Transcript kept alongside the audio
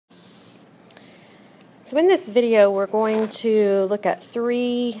So in this video, we're going to look at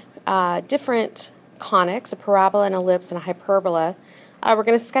three different conics, a parabola, an ellipse, and a hyperbola. We're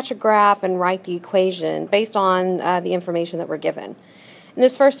going to sketch a graph and write the equation based on the information that we're given. In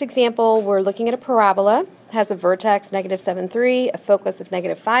this first example, we're looking at a parabola. It has a vertex -7,3, a focus of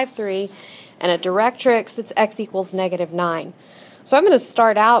 -5,3, and a directrix that's x equals -9. So I'm going to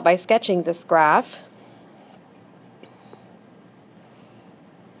start out by sketching this graph.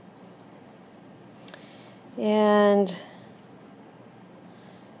 And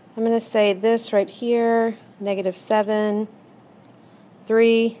I'm going to say this right here, -7,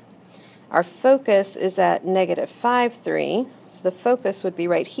 3. Our focus is at -5,3. So the focus would be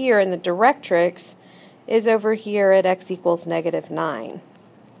right here, and the directrix is over here at x equals -9.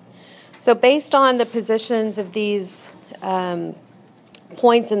 So based on the positions of these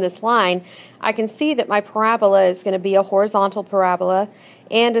points in this line, I can see that my parabola is going to be a horizontal parabola,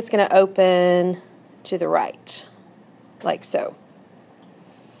 and it's going to open to the right, like so.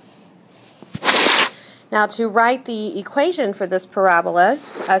 Now to write the equation for this parabola,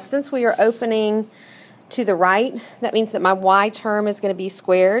 since we are opening to the right, that means that my y term is going to be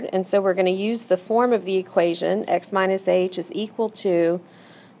squared, and so we're going to use the form of the equation, x minus h is equal to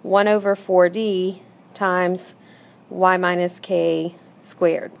 1 over 4d times y minus k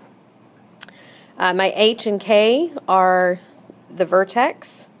squared. My h and k are the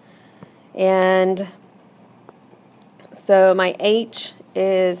vertex, and so my h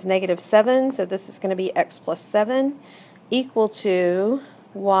is -7, so this is going to be x plus 7 equal to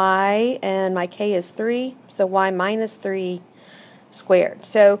y, and my k is 3, so y minus 3 squared.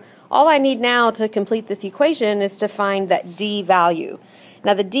 So all I need now to complete this equation is to find that d value.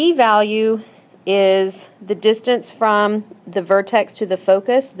 Now the d value is the distance from the vertex to the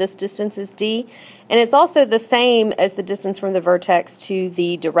focus. This distance is d, and it's also the same as the distance from the vertex to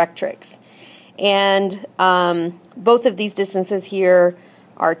the directrix. And both of these distances here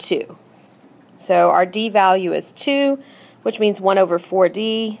are 2. So our d value is 2, which means 1 over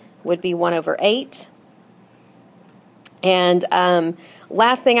 4d would be 1 over 8. And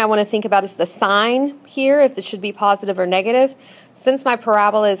last thing I want to think about is the sign here, if it should be positive or negative. Since my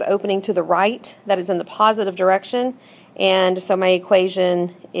parabola is opening to the right, that is in the positive direction, and so my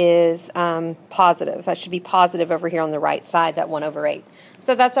equation is positive. I should be positive over here on the right side, that 1 over 8.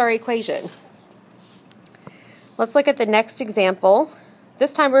 So that's our equation. Let's look at the next example.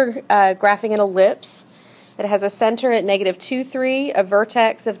 This time we're graphing an ellipse that has a center at -2,3, a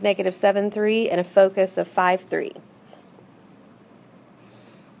vertex of -7,3, and a focus of 5,3.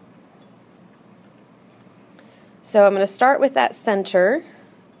 So I'm going to start with that center,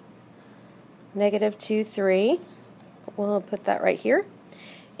 -2,3. We'll put that right here.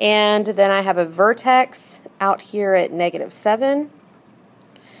 And then I have a vertex out here at -7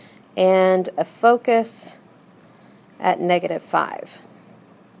 and a focus at -5.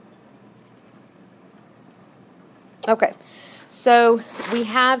 Okay, so we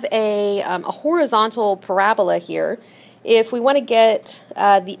have a horizontal parabola here. If we want to get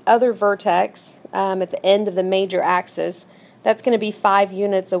the other vertex at the end of the major axis, that's going to be 5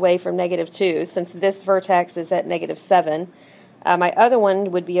 units away from -2, since this vertex is at -7. My other one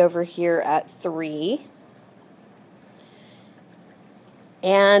would be over here at 3.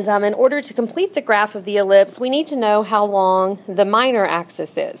 And in order to complete the graph of the ellipse, we need to know how long the minor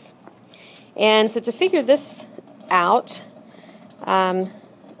axis is. And so to figure this out,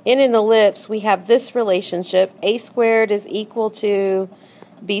 in an ellipse, we have this relationship, a squared is equal to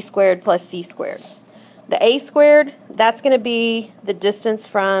b squared plus c squared. The a squared, that's going to be the distance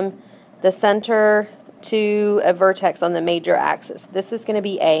from the center to a vertex on the major axis. This is going to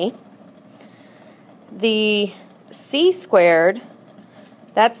be a. The c squared,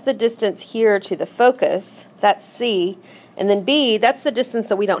 that's the distance here to the focus, that's c. And then b, that's the distance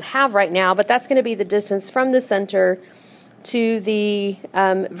that we don't have right now, but that's going to be the distance from the center to the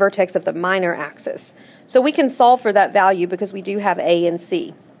vertex of the minor axis. So we can solve for that value because we do have a and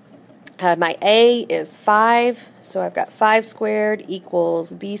c. My a is 5, so I've got 5 squared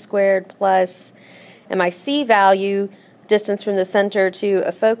equals b squared plus, and my c value, distance from the center to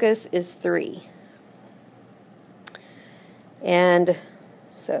a focus, is 3. And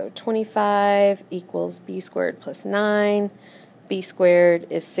so 25 equals b squared plus 9, b squared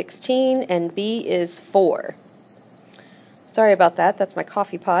is 16, and b is 4. Sorry about that, that's my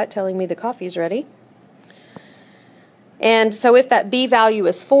coffee pot telling me the coffee's ready. And so if that b value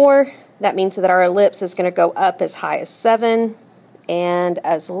is 4, that means that our ellipse is going to go up as high as 7 and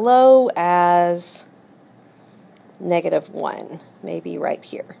as low as -1, maybe right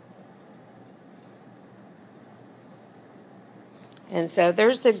here. And so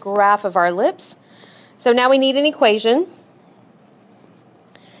there's the graph of our ellipse. So now we need an equation.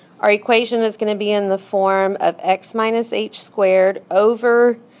 Our equation is going to be in the form of x minus h squared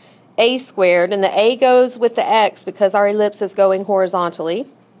over a squared, and the a goes with the x because our ellipse is going horizontally,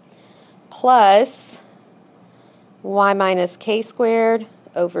 plus y minus k squared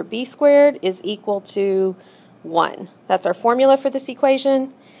over b squared is equal to 1. That's our formula for this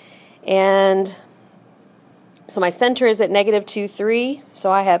equation. And so my center is at negative 2, 3,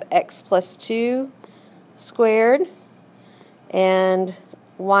 so I have x plus 2 squared and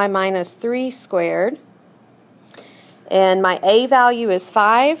y minus 3 squared. And my a value is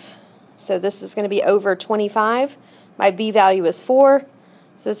 5, so this is going to be over 25. My b value is 4,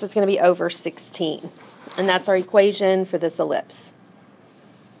 so this is going to be over 16. And that's our equation for this ellipse.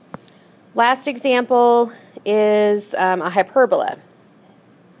 Last example is a hyperbola.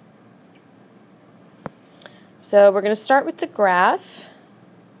 So we're going to start with the graph.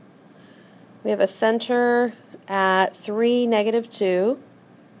 We have a center at 3, negative 2.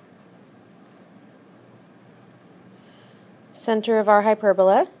 Center of our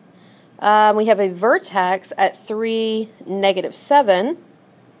hyperbola. We have a vertex at 3, negative 7.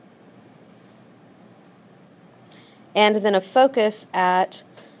 And then a focus at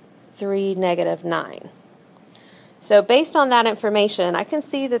 3, negative 9. So based on that information, I can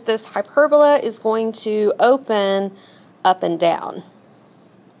see that this hyperbola is going to open up and down.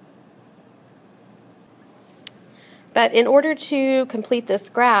 But in order to complete this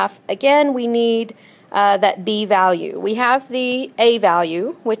graph, again, we need that b value. We have the a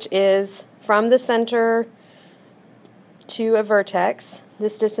value, which is from the center to a vertex.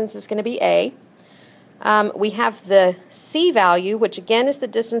 This distance is going to be a. We have the c value, which again is the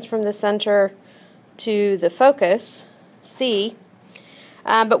distance from the center to the focus, c.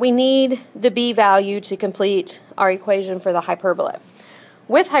 But we need the b value to complete our equation for the hyperbola.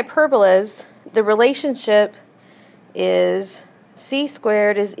 With hyperbolas, the relationship is c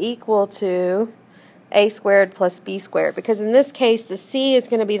squared is equal to a squared plus b squared, because in this case the c is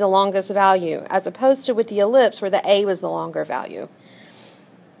going to be the longest value, as opposed to with the ellipse where the a was the longer value.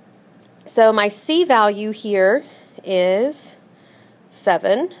 So my c value here is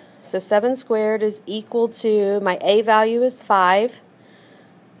 7. So 7 squared is equal to, my a value is 5.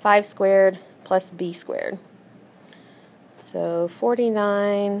 5 squared plus b squared. So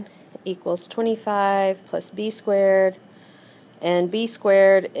 49 equals 25 plus b squared. And b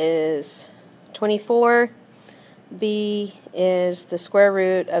squared is 24. B is the square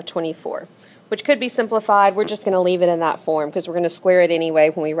root of 24, which could be simplified. We're just going to leave it in that form because we're going to square it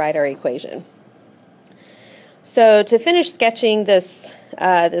anyway when we write our equation. So to finish sketching this,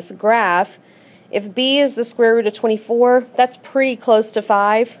 this graph, if b is the square root of 24, that's pretty close to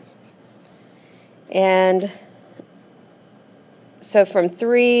 5. And so from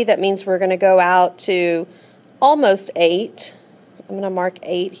 3, that means we're going to go out to almost 8. I'm going to mark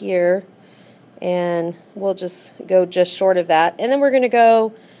 8 here, and we'll just go just short of that. And then we're going to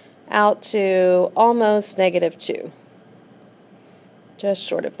go out to almost negative 2. Just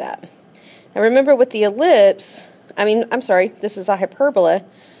short of that. Now remember with the ellipse, this is a hyperbola.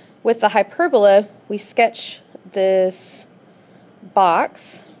 With the hyperbola, we sketch this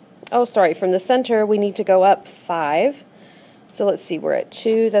box. Oh, sorry, from the center we need to go up 5. So let's see, we're at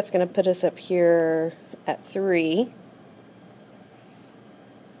 2. That's going to put us up here at 3.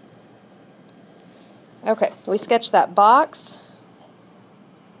 Okay, we sketch that box.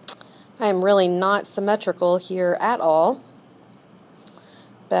 I am really not symmetrical here at all,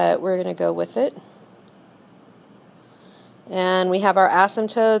 but we're going to go with it. And we have our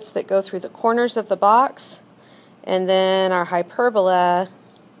asymptotes that go through the corners of the box, and then our hyperbola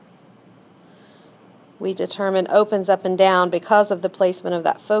we determine opens up and down because of the placement of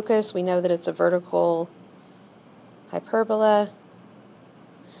that focus. We know that it's a vertical hyperbola.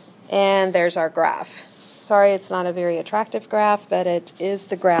 And there's our graph. Sorry, it's not a very attractive graph, but it is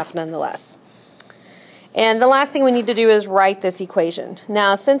the graph nonetheless. And the last thing we need to do is write this equation.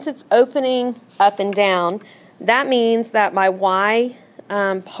 Now, since it's opening up and down, that means that my y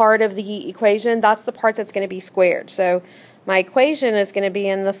part of the equation, that's the part that's going to be squared. So my equation is going to be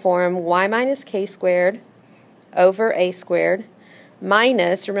in the form y minus k squared over a squared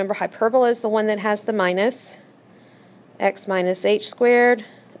minus, remember hyperbola is the one that has the minus, x minus h squared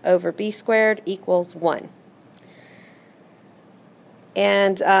over b squared equals 1.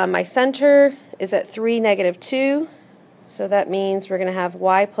 And my center is at 3, negative 2, so that means we're going to have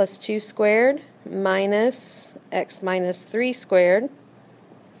y plus 2 squared minus x minus 3 squared.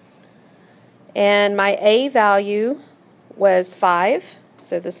 And my a value was 5,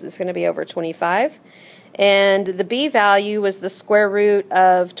 so this is going to be over 25. And the b value was the square root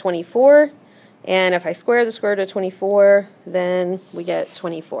of 24, And if I square the square root of 24, then we get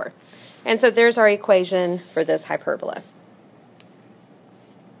 24. And so there's our equation for this hyperbola.